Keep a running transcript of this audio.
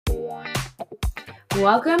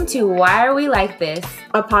Welcome to Why Are We Like This?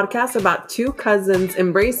 A podcast about two cousins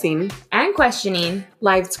embracing And questioning.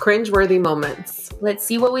 life's cringeworthy moments. Let's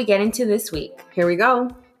see what we get into this week. Here we go.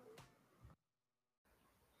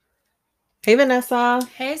 Hey, Vanessa.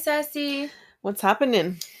 Hey, Sassy. What's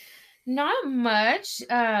happening? Not much.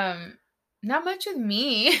 Not much with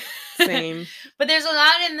me. Same. But there's a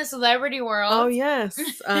lot in the celebrity world. Oh, yes.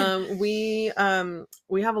 We have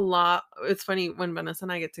a lot. It's funny when Vanessa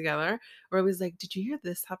and I get together, we're always like, did you hear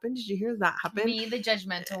this happen? Did you hear that happen? Me, the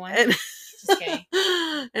judgmental one. And, Just kidding.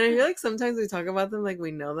 And I feel like sometimes we talk about them like we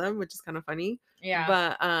know them, which is kind of funny. Yeah.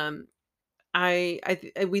 But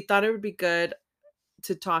we thought it would be good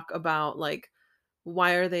to talk about like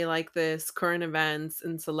why are they like this, current events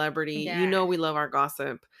and celebrity. Yeah. You know we love our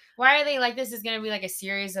gossip. Why Are They Like This is going to be like a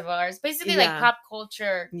series of ours. Basically like pop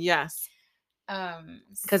culture. Yes.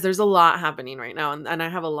 Because there's a lot happening right now and I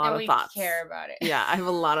have a lot of thoughts. We care about it. Yeah, I have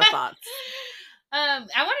a lot of thoughts. I want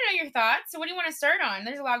to know your thoughts. So what do you want to start on?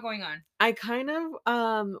 There's a lot going on. I kind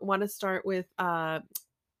of want to start with my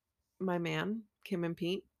man, Kim and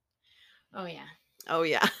Pete. Oh yeah. Oh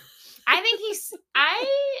yeah. I think he's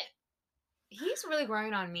really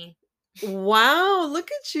growing on me. Wow, look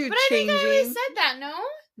at you but changing. I think I already said that, no?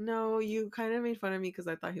 No, you kind of made fun of me because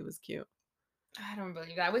I thought he was cute. I don't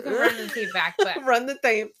believe that. We can run the tape back, but run the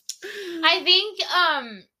tape. I think I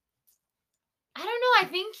don't know. I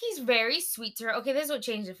think he's very sweet to her. Okay, this is what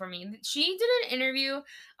changed it for me. She did an interview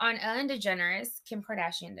on Ellen DeGeneres. Kim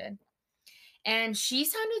Kardashian did. And she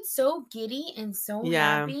sounded so giddy and so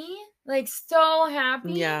happy. Like so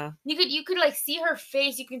happy. Yeah. You could like see her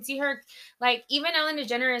face. You can see her like even Ellen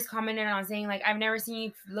DeGeneres commented on saying like I've never seen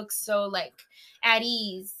you look so like at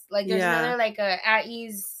ease. Like there's another like a at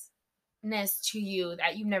ease-ness to you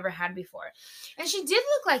that you've never had before. And she did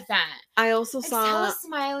look like that. I also like, saw hella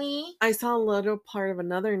smiley. I saw a little part of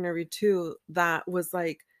another interview too that was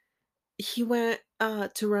like he went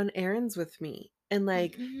to run errands with me. And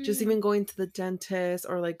like just even going to the dentist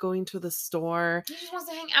or like going to the store. He just wants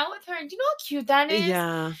to hang out with her. Do you know how cute that is?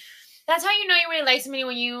 Yeah. That's how you know you really like somebody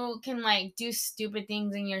when you can like do stupid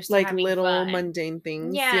things and you're still like having little fun. mundane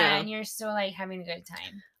things. Yeah, and you're still like having a good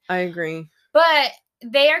time. I agree. But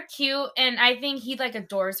they are cute and I think he like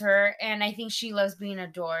adores her and I think she loves being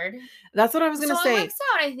adored. That's what I was gonna say. It works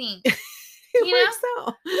out, I think. It works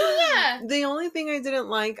out. Yeah. The only thing I didn't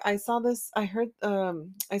like, I saw this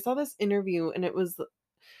interview and it was,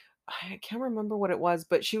 I can't remember what it was,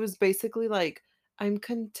 but she was basically like, I'm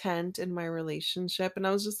content in my relationship. And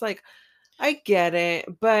I was just like, I get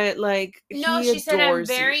it, but like, no, she said I'm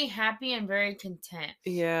very happy and very content.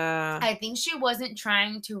 Yeah. I think she wasn't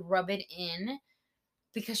trying to rub it in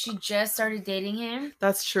because she just started dating him.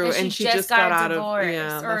 That's true. And she just got out of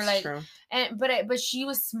that's true. And but she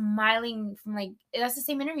was smiling from like that's the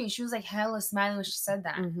same interview. She was like hella smiling when she said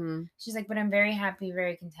that. Mm-hmm. She's like, but I'm very happy,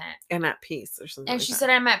 very content. And at peace or something. And she said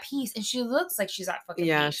I'm at peace. And she looks like she's at fucking peace.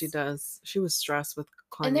 Yeah, she does. She was stressed with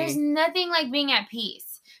Kanye. And there's nothing like being at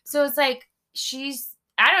peace. So it's like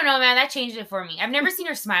I don't know, man. That changed it for me. I've never seen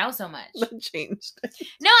her smile so much. That changed it.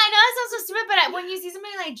 No, I know it sounds so stupid, but when you see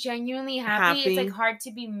somebody like genuinely happy, it's like hard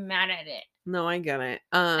to be mad at it. No, I get it.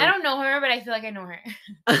 I don't know her, but I feel like I know her.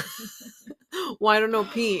 Well, I don't know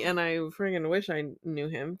Pete, and I friggin' wish I knew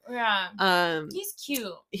him. Yeah. He's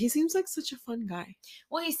cute. He seems like such a fun guy.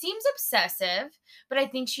 Well, he seems obsessive, but I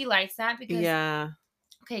think she likes that because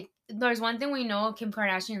okay, there's one thing we know Kim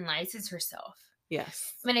Kardashian likes is herself.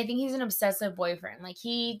 Yes. I mean, I think he's an obsessive boyfriend. Like,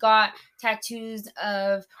 he got tattoos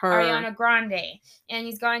of Ariana Grande. And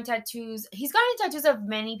he's gotten tattoos of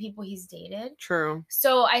many people he's dated. True.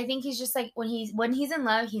 So, I think he's just, like, when he's in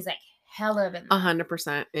love, he's, like, hella in love.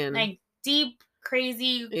 100% in. Like, deep,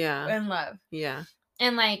 crazy in love. Yeah.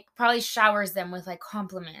 And, like, probably showers them with, like,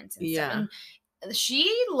 compliments and stuff. And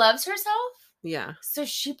she loves herself. Yeah. So,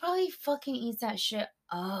 she probably fucking eats that shit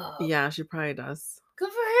up. Yeah, she probably does. Good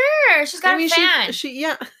for her. She's got a fan.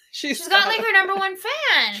 She's got like her number one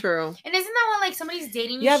fan. True. And isn't that what like somebody's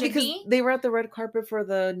dating you Yeah, should because be? they were at the red carpet for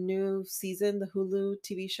the new season, the Hulu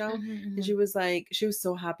TV show. Mm-hmm. And she was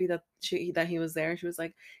so happy that he was there. She was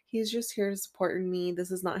like, he's just here to support me. This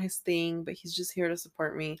is not his thing, but he's just here to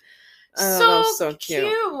support me. So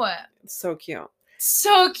cute. So cute.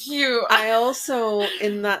 So cute. I also,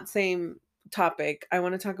 in that same topic, I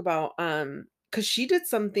want to talk about because she did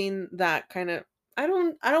something that kind of I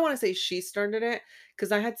don't want to say she started it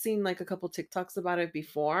because I had seen like a couple TikToks about it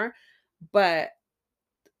before, but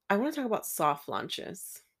I want to talk about soft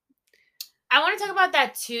launches. I want to talk about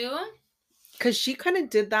that too. Because she kind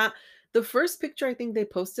of did that. The first picture I think they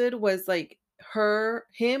posted was like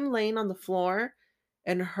him laying on the floor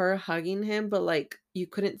and her hugging him, but like you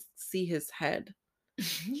couldn't see his head.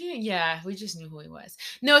 Yeah, we just knew who he was.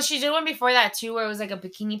 No, she did one before that too, where it was like a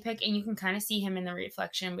bikini pic, and you can kind of see him in the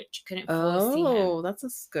reflection, but you couldn't fully see him. Oh, that's a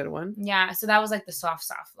good one. Yeah, so that was like the soft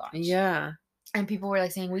launch, Yeah. and people were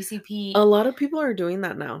like saying, "We see Pete." A lot of people are doing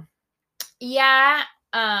that now. Yeah,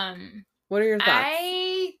 What are your thoughts?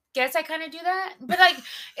 I guess I kind of do that, but like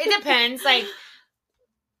it depends. Like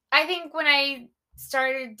I think when I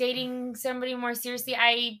started dating somebody more seriously,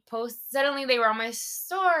 I post suddenly they were on my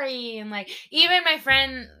story, and like even my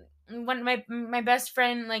friend, one my best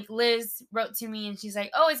friend like Liz wrote to me and she's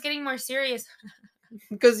like, "Oh, it's getting more serious."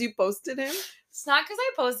 Because you posted him? It's not because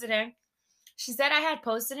I posted him. She said I had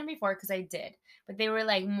posted him before because I did, but they were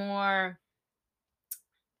like more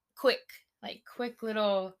quick, like quick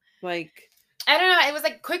little. Like, I don't know. It was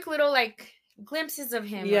like quick little like glimpses of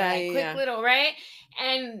him, or yeah, like yeah, quick yeah. little, right?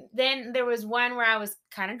 And then there was one where I was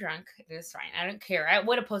kind of drunk. It was fine. I don't care. I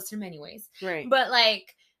would have posted him anyways. Right. But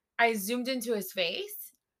like I zoomed into his face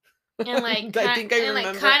and like I think I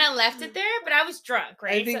remember. kind of left it there, but I was drunk,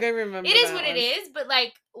 right? I think So I remember. it is that what one. it is, but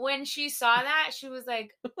like when she saw that, she was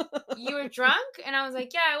like, "You were drunk?" And I was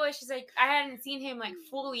like, "Yeah, I was." She's like, "I hadn't seen him like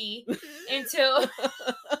fully until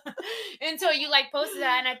until you like posted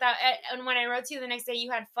that." And I thought, and when I wrote to you the next day, you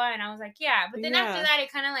had fun. I was like, "Yeah," but then after Yeah. that,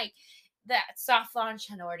 it kind of like that soft launch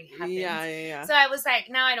had already happened. Yeah, yeah, yeah. So I was like,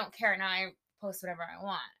 now I don't care. Now I post whatever I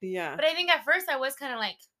want. Yeah. But I think at first I was kind of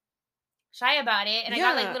like shy about it, and I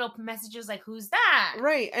got like Yeah. little messages like, "Who's that?"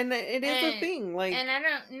 Right. And it is a And- thing. Like, And I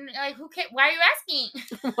don't like who cares. Why are you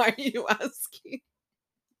asking? why are you asking?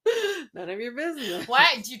 None of your business. Why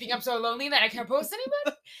do you think I'm so lonely that I can't post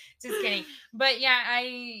anybody? Just kidding. But yeah,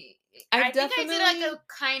 I think I did like a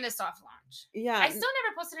kind of soft launch. Yeah. I still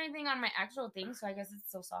never posted anything on my actual thing, so I guess it's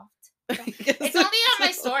so soft. Yes, It's only on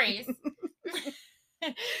my stories.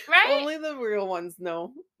 Right? Only the real ones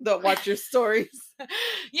know that watch your stories.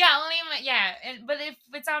 Yeah, only my but if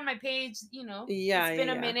it's on my page, you know, Yeah, it's been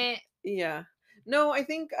yeah, a minute. Yeah. No, I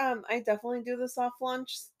think I definitely do the soft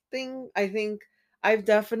launch thing. I think I'm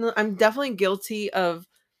definitely guilty of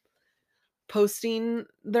posting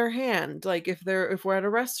their hand. Like if we're at a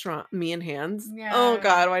restaurant, me and hands. Oh Yeah.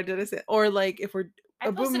 God, why did I say? Or like if we're I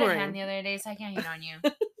a posted a hand boomerang the other day, so I can't hit on you.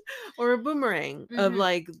 or a boomerang of Mhm.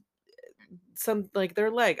 like some like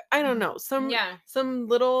their leg. I don't know. Yeah. Some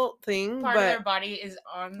little thing, Part of their but body is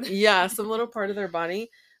on. yeah, some little part of their body.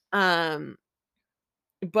 But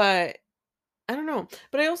I don't know.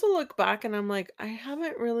 But I also look back and I'm like, I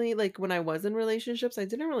haven't really like when I was in relationships, I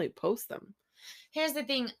didn't really post them. Here's the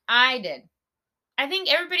thing, I did. I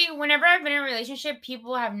think everybody, whenever I've been in a relationship,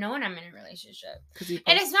 people have known I'm in a relationship.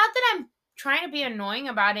 And it's not that I'm trying to be annoying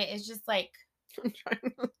about it. It's just like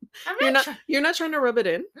You're not trying to rub it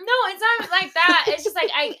in. No, it's not like that. It's just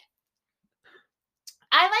like I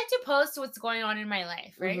like to post what's going on in my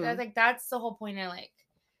life, right? Mhm. That's the whole point of like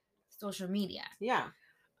social media. Yeah.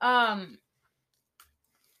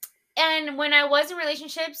 And when I was in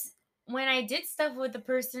relationships, when I did stuff with the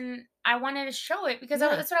person, I wanted to show it because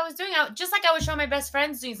Yeah. that's what I was doing. Just like I would show my best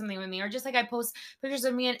friends doing something with me, or just like I post pictures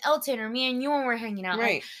of me and Elton or me and you when we're hanging out.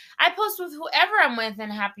 Right. Like, I post with whoever I'm with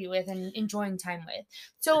and happy with and enjoying time with.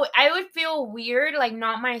 So I would feel weird, like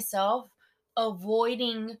not myself,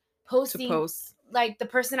 avoiding To posting post. like the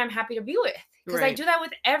person I'm happy to be with, because I Right. do that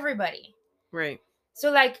with everybody. Right. So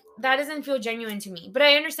like that doesn't feel genuine to me. But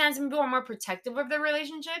I understand some people are more protective of their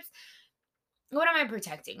relationships. What am I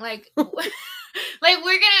protecting? Like, like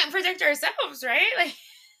we're gonna protect ourselves, right? Like,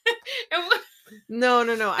 No.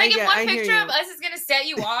 like if one I hear picture you. of us is gonna set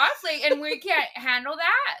you off, like, and we can't handle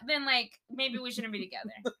that, then like maybe we shouldn't be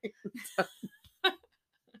together.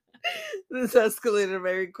 This escalated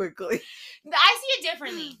very quickly. I see it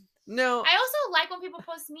differently. No. I also like when people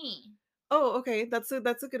post me. Oh, okay. That's a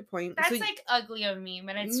good point. That's So like ugly of me,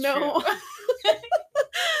 but it's no. true.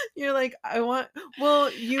 You're like, I want.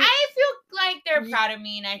 Well, you. I feel like they're y- proud of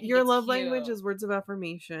me, and I think Your it's love cute. language is words of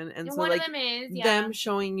affirmation, and so One like of them is them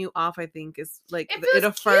showing you off, I think is like It it feels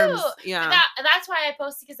affirms. cute. Yeah. That's why I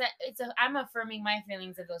post, because I'm affirming my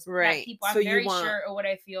feelings of those that Right. people. I'm So you very want- sure of what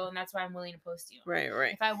I feel, and that's why I'm willing to post you. Right.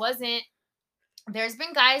 If I wasn't, there's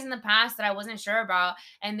been guys in the past that I wasn't sure about,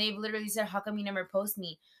 and they've literally said, "How come you never post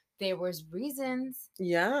me?" There was reasons.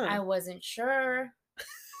 Yeah. I wasn't sure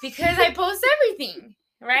because I post everything,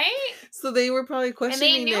 right? So they were probably And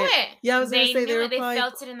questioning they knew it. Yeah, I was gonna say knew were it. They probably.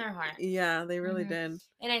 felt it in their heart. Yeah, they really Mhm. did.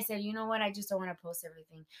 And I said, you know what? I just don't want to post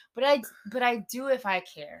everything, but I do if I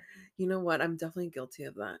care. You know what? I'm definitely guilty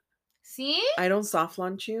of that. See? I don't soft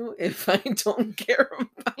launch you if I don't care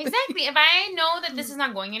about it. Exactly. If I know that this is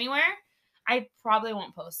not going anywhere, I probably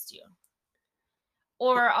won't post you.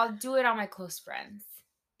 Or I'll do it on my close friends.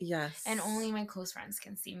 And Yes. only my close friends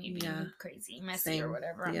can see me Yeah. being crazy, messy, or Same.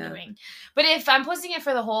 whatever I'm Yeah. doing. But if I'm posting it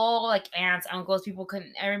for the whole, like, aunts, uncles,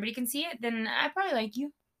 everybody can see it, then I probably like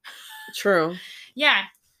you. True. Yeah.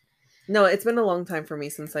 No, it's been a long time for me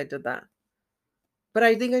since I did that. But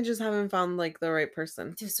I think I just haven't found like the right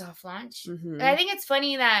person. To soft launch. Mm-hmm. I think it's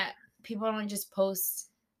funny that people don't just post.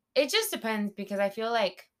 It just depends, because I feel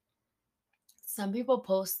like some people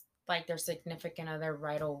post like their significant other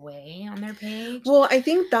right away on their page. Well, I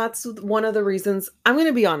think that's one of the reasons. I'm going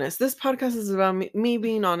to be honest. This podcast is about me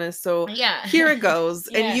being honest. So Yeah. here it goes.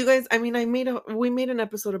 And Yeah. you guys, I mean, we made an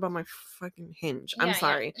episode about my fucking Hinge. I'm Yeah, yeah.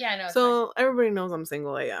 sorry. Yeah, no, it's fine. So everybody knows I'm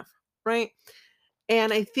single AF, right?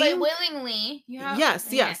 And I But think willingly, you have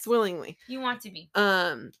yes, willingly. you want to be.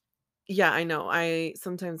 Yeah, I know. I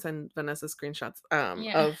sometimes send Vanessa screenshots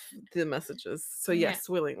Yeah. of the messages. So Yeah. yes,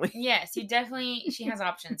 willingly. Yes, she has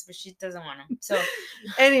options, but she doesn't want them. So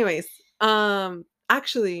Anyways,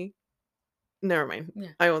 actually, never mind. Yeah.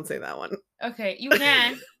 I won't say that one. Okay, you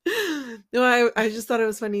can. No, I just thought it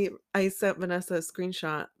was funny. I sent Vanessa a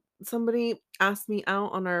screenshot. Somebody asked me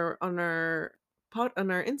out on our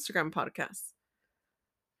Instagram podcast.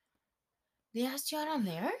 They asked you out on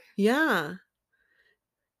there? Yeah.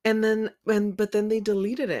 But then they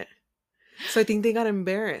deleted it. So I think they got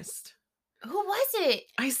embarrassed. Who was it?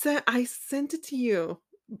 I sent it to you,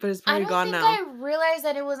 but it's I probably don't gone think now. I realized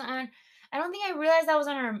that it was on. I don't think I realized that was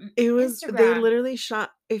on her It was Instagram. they literally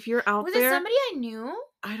shot. If you're out Was there, it somebody I knew?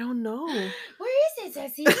 I don't know. Where is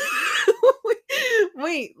it, Ceci?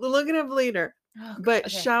 Wait, look it up later. Oh, But okay.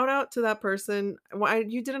 shout out to that person. Why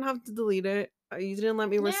you didn't have to delete it. You didn't let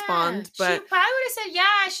me respond. She But probably would have said,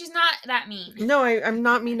 "Yeah, she's not that mean." no, I'm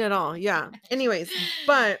not mean at all. Yeah. Anyways,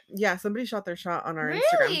 but yeah, somebody shot their shot on our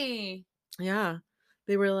Instagram. Really? Yeah.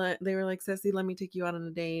 They were like, Ceci, let me take you out on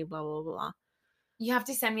a date, blah blah blah. You have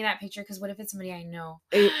to send me that picture, because what if it's somebody I know?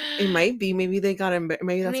 It might be. Maybe they got embarrassed.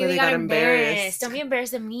 Maybe that's why they got embarrassed. Don't be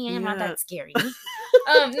embarrassed of me. I'm not Yeah. that scary. No,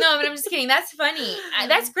 but I'm just kidding. That's funny.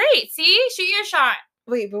 That's great. See, shoot your shot.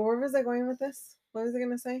 Wait, but where was I going with this? What was I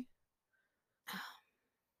gonna say?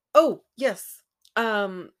 Oh, yes.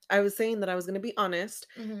 I was saying that I was gonna be honest,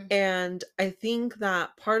 Mhm. and I think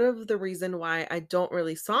that part of the reason why I don't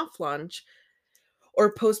really soft launch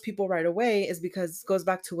or post people right away is because it goes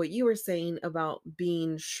back to what you were saying about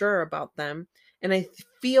being sure about them. And I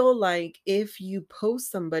feel like if you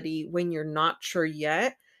post somebody when you're not sure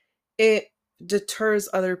yet, it deters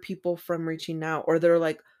other people from reaching out, or they're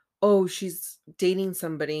like, oh, she's dating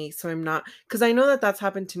somebody, so I'm not, because I know that that's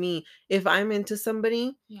happened to me. If I'm into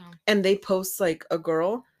somebody Yeah. and they post like a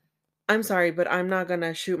girl, I'm sorry, but I'm not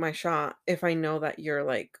gonna shoot my shot if I know that you're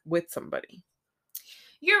like with somebody.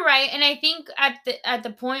 You're right, and I think at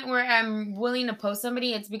the point where I'm willing to post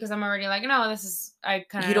somebody, it's because I'm already like, no, this is I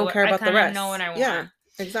kind of You don't care about the rest. know what I want. Yeah,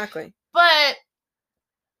 exactly. But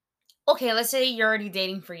okay, let's say you're already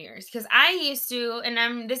dating for years, because I used to,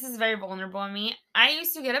 and this is very vulnerable in me. I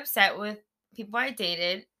used to get upset with people I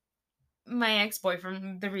dated, my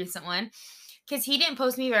ex-boyfriend, the recent one, because he didn't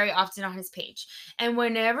post me very often on his page. And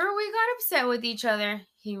whenever we got upset with each other,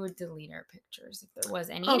 he would delete our pictures if there was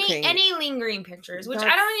any lingering pictures, which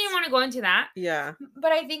I don't even want to go into that. Yeah.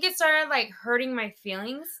 But I think it started like hurting my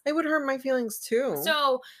feelings. It would hurt my feelings too.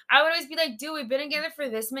 So I would always be like, dude, we've been together for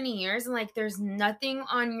this many years, and like there's nothing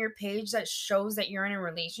on your page that shows that you're in a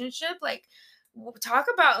relationship. Like, talk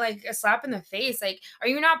about like a slap in the face. Like, are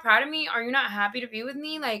you not proud of me? Are you not happy to be with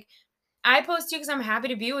me? Like, I post you because I'm happy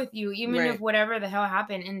to be with you, even Right. if whatever the hell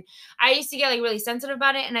happened. And I used to get like really sensitive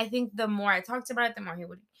about it. And I think the more I talked about it, the more he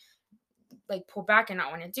would like pull back and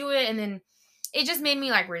not want to do it. And then it just made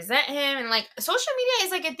me like resent him. And like social media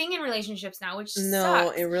is like a thing in relationships now, which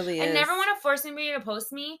sucks. It really is. I never want to force anybody to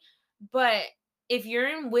post me, but if you're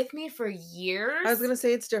in with me for years, I was gonna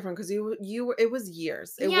say it's different because you were, it was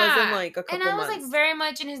years. It wasn't like a couple and I was months. like very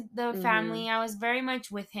much in the family. I was very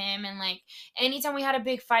much with him, and like anytime we had a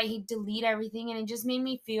big fight, he'd delete everything, and it just made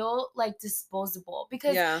me feel like disposable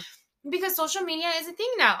because social media is a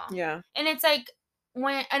thing now. Yeah. And it's like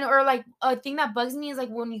or like a thing that bugs me is like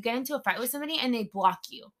when you get into a fight with somebody and they block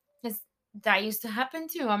you. Because that used to happen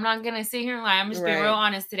too. I'm not gonna sit here and lie. I'm just being real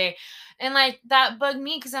honest today. And like that bugged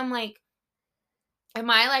me because I'm like, am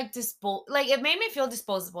I like like it made me feel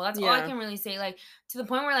disposable. That's all I can really say. Like to the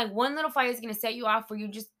point where like one little fight is gonna set you off where you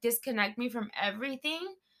just disconnect me from everything.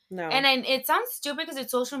 No. And it sounds stupid because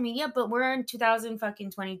it's social media, but we're in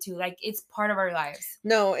 2022. Like it's part of our lives.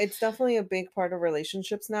 No, it's definitely a big part of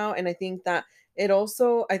relationships now. And I think that it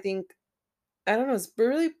also, I don't know, it's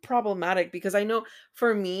really problematic because I know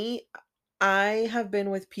for me, I have been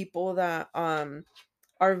with people that are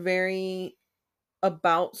very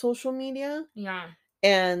about social media. Yeah.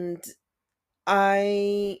 And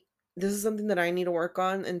I this is something that I need to work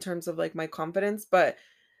on in terms of, like, my confidence, but,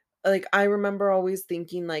 like, I remember always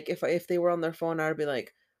thinking, like, if they were on their phone, I would be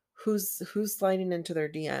like, "Who's sliding into their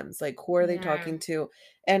DMs? Like, who are they Yeah. talking to?"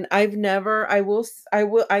 And I've never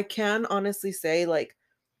I can honestly say, like,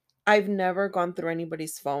 I've never gone through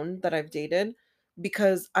anybody's phone that I've dated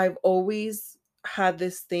because I've always had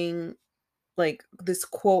this thing, like, this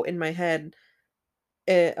quote in my head.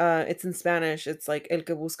 It's in Spanish. It's like el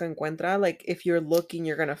que busca encuentra. Like, if you're looking,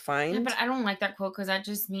 you're gonna Yeah, find. but I don't like that quote because that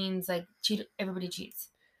just means like cheat. Everybody cheats.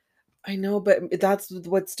 I know, but that's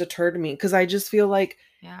what's deterred me because I just feel like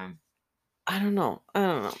Yeah, I don't know. I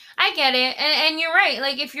don't know. I get it, and you're right.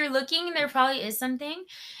 Like if you're looking, there probably is something.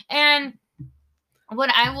 And what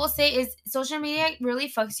I will say is, social media really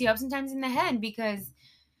fucks you up sometimes in the head because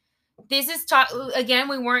this is taught again.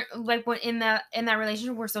 We weren't like when in that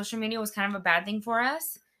relationship where social media was kind of a bad thing for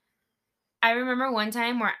us. I remember one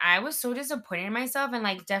time where I was so disappointed in myself and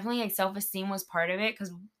like definitely like self-esteem was part of it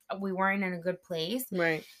because we weren't in a good place.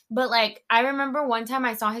 Right. But like I remember one time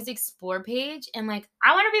I saw his explore page and like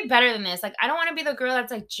I want to be better than this. Like I don't want to be the girl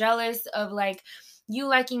that's like jealous of like you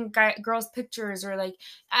liking girls' pictures or like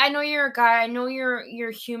I know you're a guy, I know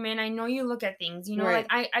you're human, I know you look at things, you know, like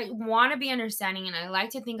Right. I want to be understanding and I like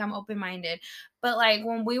to think I'm open-minded. But like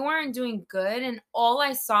when we weren't doing good and all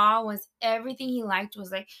I saw was everything he liked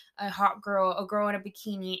was like a hot girl, a girl in a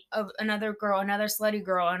bikini, of another girl, another slutty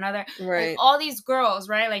girl, another like Right. all these girls,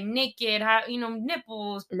 right? Like naked, you know,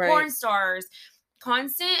 nipples, Right. porn stars,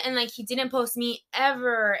 constant. And like he didn't post me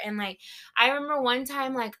ever. And like I remember one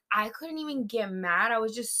time, like I couldn't even get mad. I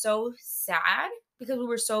was just so sad because we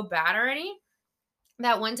were so bad already.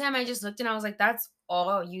 That one time I just looked and I was like, that's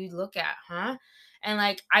all you look at, huh? And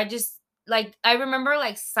like I just like I remember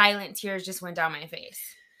like silent tears just went down my face.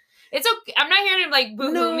 It's okay. I'm not here to like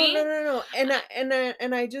boo-hoo No, no, me. no, no.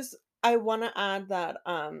 And I just I want to add that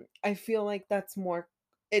I feel like that's more,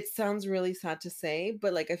 it sounds really sad to say,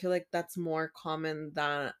 but like I feel like that's more common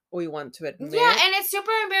than we want to Yeah, admit. and it's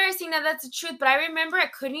super embarrassing that that's the truth. But I remember I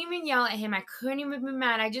couldn't even yell at him. I couldn't even be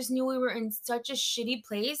mad. I just knew we were in such a shitty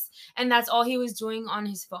place, and that's all he was doing on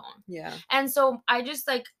his phone. Yeah. And so I just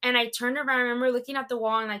like, and I turned around. I remember looking at the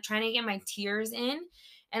wall and like trying to get my tears in,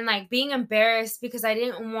 and like being embarrassed because I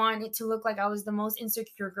didn't want it to look like I was the most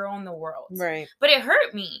insecure girl in the world. Right. But it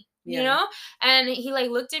hurt me. You Yeah. know, and he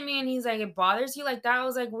like looked at me and he's like, "It bothers you like that?" I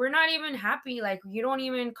was like, "We're not even happy. Like, you don't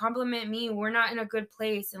even compliment me. We're not in a good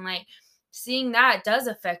place." And like, seeing that does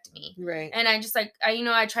affect me. Right. And I just like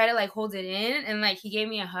I try to like hold it in and like he gave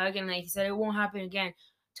me a hug and like he said it won't happen again.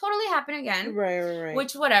 Totally happen again, Right, right, right.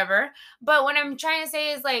 which whatever. But what I'm trying to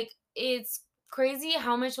say is like it's crazy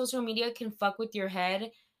how much social media can fuck with your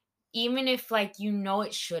head even if like you know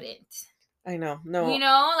it shouldn't. I know. You No.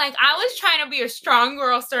 know, like I was trying to be a strong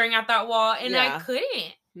girl staring at that wall and I Yeah.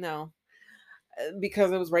 couldn't No.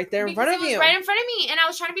 Because it was right there in because front it of was you. right in front of me and I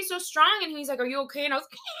was trying to be so strong and he's like, "Are you okay?" And I was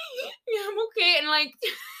yeah, I'm okay. And like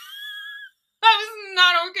I was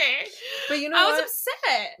not okay. But you know I was what?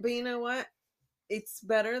 upset. But you know what? It's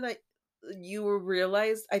better that you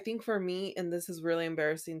realized, I think for me, and this is really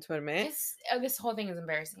embarrassing to admit, It's this whole thing is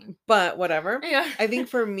embarrassing. but whatever. Yeah. I think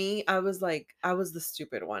for me, I was like, I was the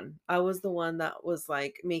stupid one. I was the one that was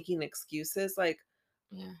like making excuses, like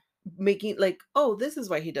Yeah. making like, oh, this is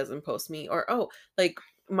why he doesn't post me, or oh, like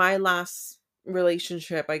my last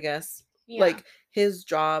relationship, I guess, Yeah. like his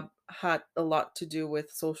job had a lot to do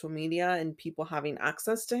with social media and people having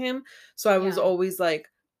access to him. So I was Yeah. always like,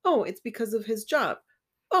 oh, it's because of his job.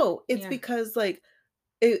 Oh, it's Yeah. because like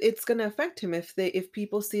it's gonna affect him if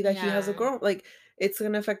people see that he has a Yeah. girl, like it's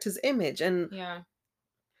gonna affect his image. And Yeah.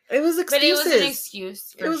 it was But it was an excuses.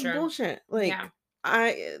 excuse It for was sure. bullshit. Yeah. Like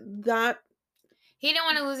I that He didn't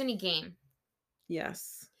want to lose any game.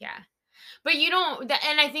 yes. Yeah. But you don't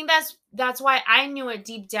and I think that's why I knew it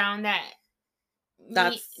deep down that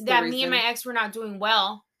That's the me and my reason. ex were not doing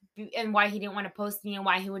well and why he didn't want to post me and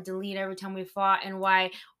why he would delete every time we fought and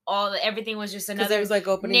why everything was just Because he another was, like,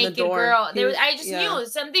 opening the naked door. girl. He was I just yeah, knew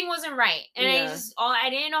something wasn't right. And yeah, I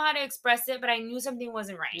didn't know how to express it, but I knew something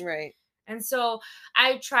wasn't right. right. And so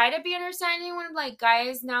I try to be understanding when like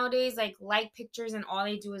guys nowadays like pictures and all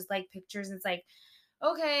they do is like pictures. And it's like,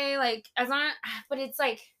 okay, like as long but it's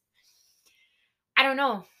like I don't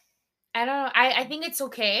know. I don't know. I think it's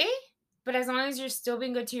okay, but as long as you're still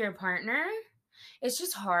being good to your partner, it's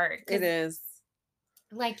just hard It because is.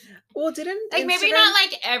 like Well, didn't maybe Instagram not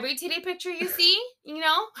like every titty picture you see, you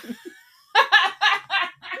know.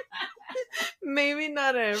 maybe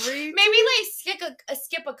not every Maybe like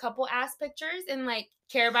skip a couple ass pictures and like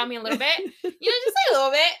care about me a little bit, you know, just like a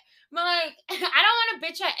little bit. But like I don't want to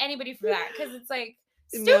bitch at anybody for that because it's like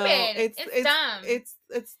No, Stupid. It's dumb. it's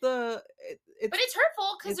But it's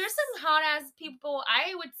hurtful because there's it's some hot ass people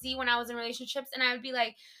I would see when I was in relationships, and I would be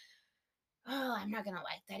like, oh, I'm not gonna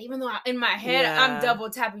like that. Even though in my head, I'm yeah, double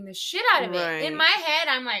tapping the shit out of it. In right, my head,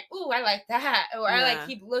 I'm like, ooh, I like that. Or I like yeah,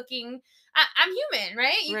 keep looking. I'm human,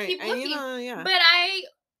 right? You right, keep and looking. yeah, But I,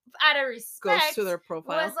 out of goes to respect, their was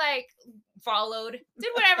profile. like, followed, did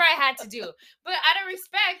whatever I had to do. But out of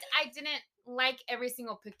respect, I didn't like every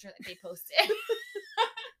single picture that they posted.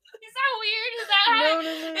 Is that weird? Is that No, no,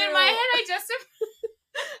 no, how, in my no. head, I just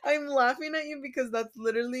I'm laughing at you because that's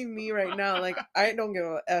literally me right now. Like, I don't give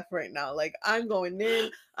a F right now. Like, I'm going in,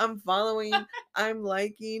 I'm following, I'm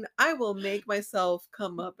liking. I will make myself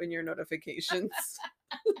come up in your notifications.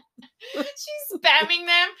 she's spamming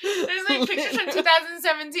them. There's like pictures from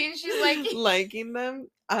 2017. She's like, Liking them.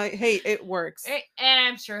 Hey, it works and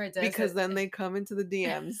I'm sure it does. because then they come into the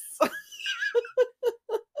DMs.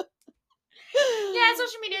 Yeah,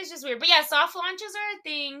 social media is just weird. But yeah, soft launches are a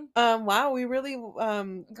thing. Wow, we really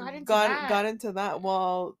Got into got that. into that.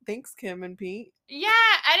 Well, thanks, Kim and Pete. Yeah,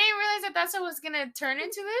 I didn't realize that that's what was gonna turn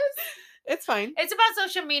into this. It's fine. It's about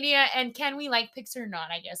social media and can we like pics or not,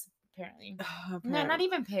 I guess, apparently. No, not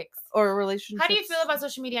even pics. Or relationships. How do you feel about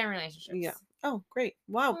social media and relationships? Yeah. Oh, great.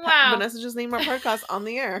 Wow. Wow. Vanessa just named our podcast on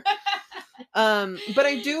the air. But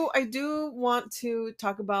I do want to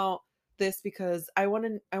talk about this because I want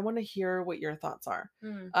to hear what your thoughts are.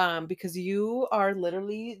 Because you are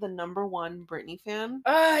literally the number one Britney fan.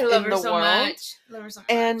 Oh, I love in her the so world. much. Love her so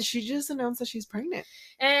much. And she just announced that she's pregnant.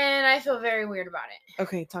 And I feel very weird about it.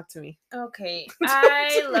 Okay, talk to me. Okay. Talk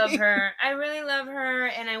I to love me. her. I really love her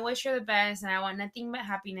and I wish her the best and I want nothing but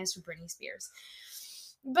happiness for Britney Spears.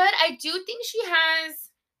 But I do think she has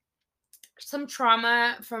some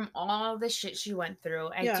trauma from all the shit she went through.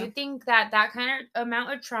 I Yeah. do think that kind of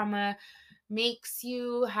amount of trauma makes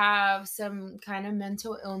you have some kind of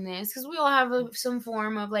mental illness because we all have some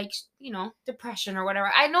form of like, depression or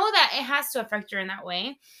whatever. I know that it has to affect her in that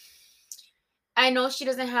way. I know she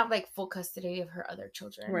doesn't have like full custody of her other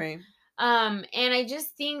children. Right. And I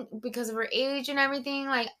just think because of her age and everything,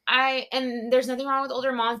 and there's nothing wrong with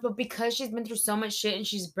older moms, but because she's been through so much shit and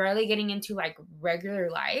she's barely getting into like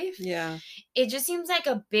regular life, Yeah. it just seems like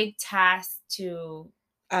a big task to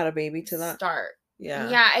add a baby to that. start. Yeah.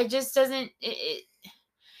 Yeah, it just doesn't it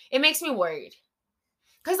makes me worried.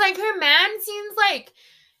 Cause like her man seems like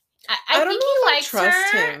I think he likes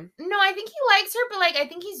trust her. him. No, I think he likes her, but like I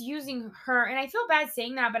think he's using her, and I feel bad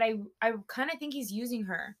saying that, but I kind of think he's using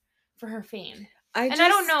her for her fame. I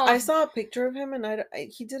don't know. I saw a picture of him, and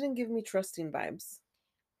he didn't give me trusting vibes.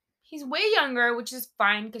 He's way younger, which is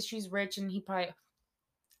fine because she's rich, and he probably.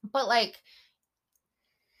 But like,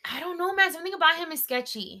 I don't know, man. Something about him is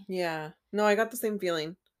sketchy. Yeah. No, I got the same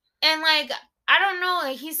feeling. And like, I don't know.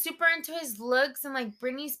 Like, he's super into his looks, and like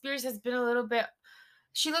Britney Spears has been a little bit.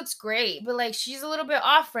 She looks great, but like she's a little bit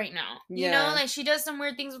off right now. You know, like she does some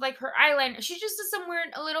weird things with like her eyeliner. She just does some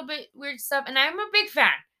a little bit weird stuff, and I'm a big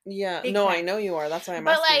fan. Yeah, big no, fan. I know you are. That's why I'm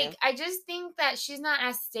But asking like, I just think that she's not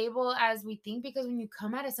as stable as we think because when you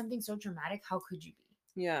come out of something so dramatic, how could you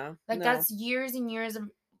be? Yeah, like that's years and years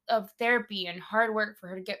of therapy and hard work for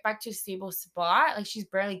her to get back to a stable spot. Like she's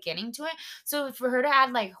barely getting to it. So for her to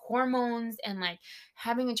add like hormones and like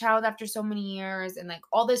having a child after so many years and like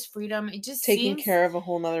all this freedom, it just taking seems care of a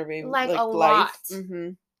whole nother baby, like a life. lot. Mm-hmm.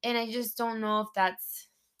 And I just don't know if that's.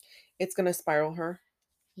 It's gonna spiral her.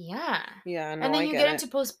 Yeah. Yeah. No, and then I you get into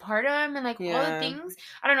postpartum and like all the things.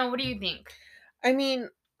 I don't know. What do you think? I mean,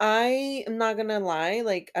 I am not gonna lie.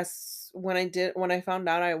 Like when I found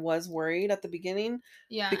out, I was worried at the beginning.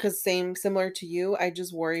 Yeah. Because similar to you, I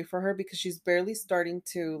just worry for her because she's barely starting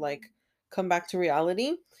to like come back to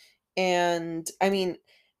reality. And I mean,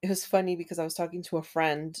 it was funny because I was talking to a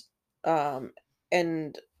friend,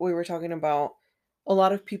 and we were talking about a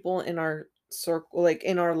lot of people in our circle, like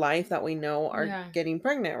in our life that we know are getting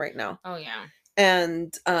pregnant right now. Oh yeah.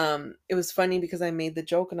 And it was funny because I made the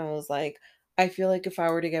joke and I was like, I feel like if I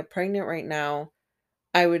were to get pregnant right now,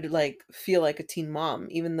 I would like feel like a teen mom,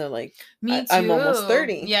 even though like me too. I'm almost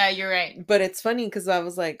 30. Yeah, you're right. But it's funny because I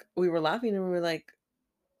was like, we were laughing and we were like,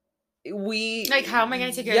 how am I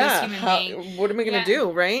gonna take care of this human being? What am I gonna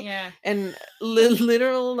do, right? Yeah. And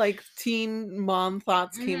literal like teen mom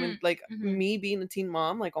thoughts came in, like me being a teen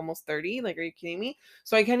mom, like almost 30. Like, are you kidding me?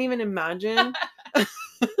 So I can't even imagine.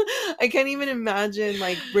 I can't even imagine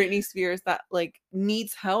like Britney Spears that like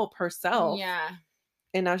needs help herself. Yeah.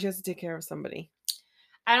 And now she has to take care of somebody.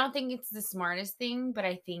 I don't think it's the smartest thing, but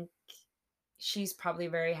I think she's probably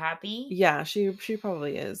very happy. Yeah, she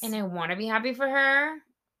probably is. And I want to be happy for her.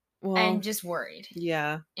 Well, I'm just worried.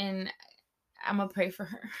 Yeah. And I'm gonna pray for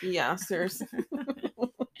her. Yeah, seriously.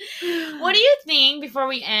 What do you think, before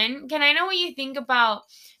we end, can I know what you think about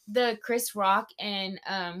the Chris Rock and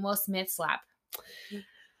Will Smith slap?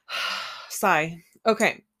 Sigh.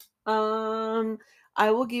 Okay. I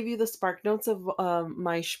will give you the spark notes of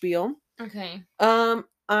my spiel. Okay.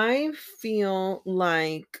 I feel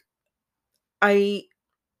like I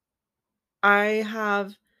I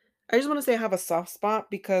have I just want to say I have a soft spot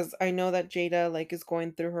because I know that Jada like is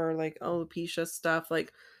going through her like alopecia stuff.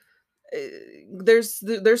 Like there's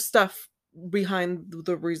stuff behind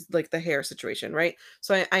like the hair situation, right?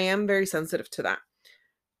 So I am very sensitive to that.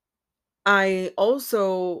 I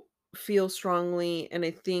also feel strongly, and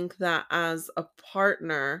I think that as a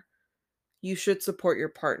partner, you should support your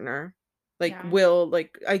partner. Yeah.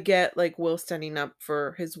 Like I get like Will standing up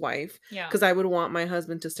for his wife Yeah. because I would want my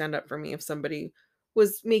husband to stand up for me if somebody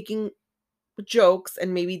was making jokes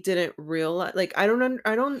and maybe didn't realize, like I don't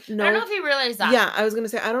I don't know know. if you realize that. Yeah, I was gonna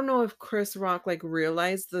say I don't know if Chris Rock like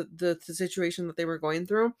realized the situation that they were going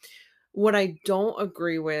through. What I don't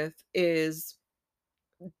agree with is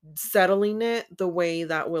settling it the way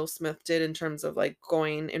that Will Smith did in terms of like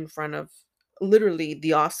going in front of literally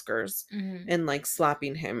the Oscars Mm-hmm. and like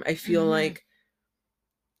slapping him. I feel Mm-hmm. like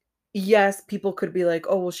yes, people could be like,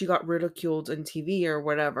 "Oh, well she got ridiculed in TV or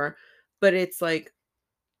whatever." But it's like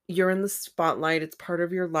you're in the spotlight, it's part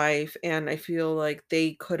of your life, and I feel like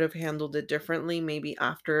they could have handled it differently maybe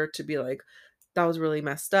after to be like that was really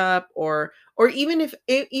messed up, or even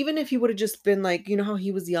if he would have just been like, you know how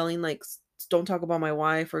he was yelling like don't talk about my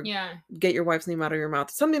wife or Yeah. get your wife's name out of your mouth,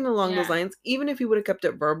 something along those Yeah. lines, even if he would have kept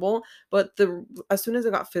it verbal, but the as soon as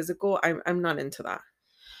it got physical, I'm not into that.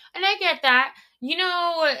 And I get that. You know,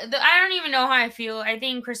 I don't even know how I feel. I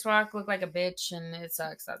think Chris Rock looked like a bitch, and it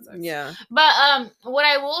sucks. That sucks. Yeah. But what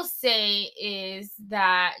I will say is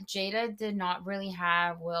that Jada did not really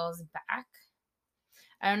have Will's back.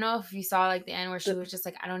 I don't know if you saw like the end where she The- was just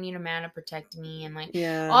like, I don't need a man to protect me, and like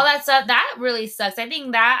yeah. all that stuff. That really sucks. I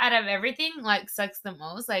think that out of everything, like sucks the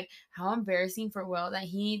most. Like how embarrassing for Will that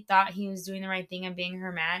he thought he was doing the right thing and being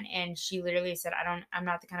her man, and she literally said, I'm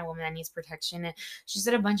not the kind of woman that needs protection. And she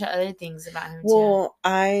said a bunch of other things about him too. Well,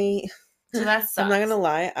 So that sucks. I'm not gonna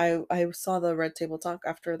lie, I saw the Red Table Talk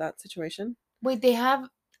after that situation. Wait, they have.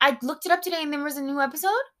 I looked it up today, and there was a new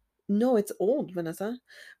episode. No, it's old, Vanessa.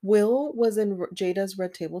 Will was in Jada's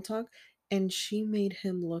Red Table Talk, and she made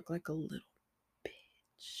him look like a little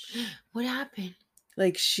bitch. What happened?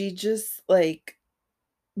 Like she just like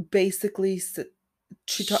basically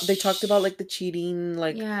they talked about like the cheating,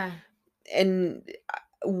 like Yeah. and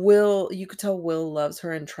Will, you could tell Will loves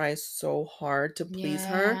her and tries so hard to please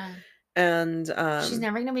her, Yeah. and She's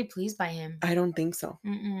never gonna be pleased by him. I don't think so.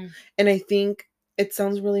 Mm-mm. And I think it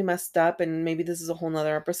sounds really messed up, and maybe this is a whole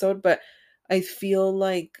nother episode, but I feel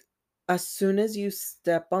like as soon as you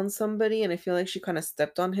step on somebody, and I feel like she kind of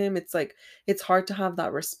stepped on him, it's like it's hard to have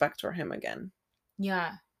that respect for him again.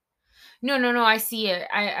 Yeah. No. I see it.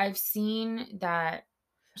 I've seen that.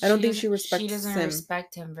 I don't think she respects She doesn't him.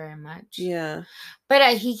 respect him very much. Yeah.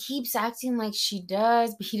 But he keeps acting like she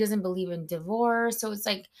does, but he doesn't believe in divorce. So it's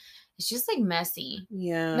like, it's just like messy.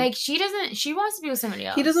 Yeah. Like she wants to be with somebody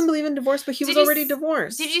else. He doesn't believe in divorce, but he was already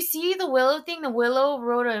divorced. Did you see the Willow thing? The Willow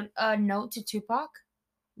wrote a note to Tupac.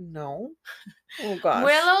 No. Oh gosh.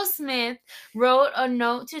 Willow Smith wrote a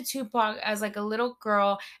note to Tupac as like a little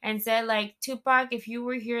girl and said like, Tupac, if you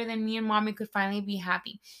were here, then me and mommy could finally be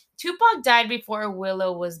happy. Tupac died before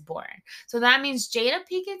Willow was born. So that means Jada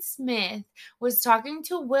Pinkett Smith was talking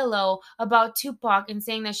to Willow about Tupac and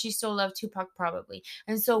saying that she still loved Tupac probably.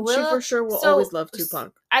 And so Willow, she for sure will always love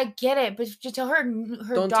Tupac. I get it, but to tell her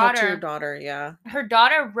Don't daughter, touch your daughter, yeah. Her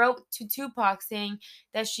daughter wrote to Tupac saying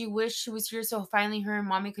that she wished she was here so finally her and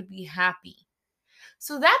mommy could be happy.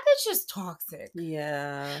 So that bitch is toxic.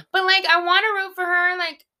 Yeah. But like I want to root for her.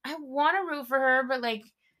 Like I want to root for her, but like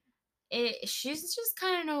she's just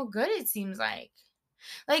kind of no good, it seems like.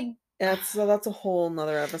 Like that's a whole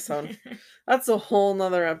nother episode. That's a whole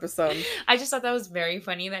nother episode. I just thought that was very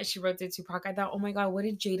funny that she wrote to Tupac. I thought, oh my god, what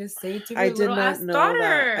did Jada say to her I did little not ass know daughter?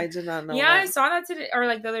 that. I did not know Yeah, that. I saw that today or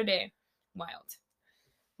like the other day. Wild.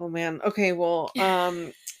 Oh man. Okay, well,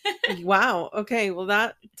 wow. Okay, well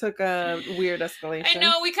that took a weird escalation. I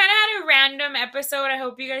know, we kind of had a random episode. I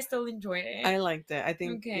hope you guys still enjoyed it. I liked it. I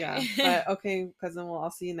think, okay. Yeah. But okay, cousin, well, I'll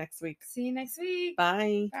see you next week. See you next week.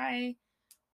 Bye. Bye.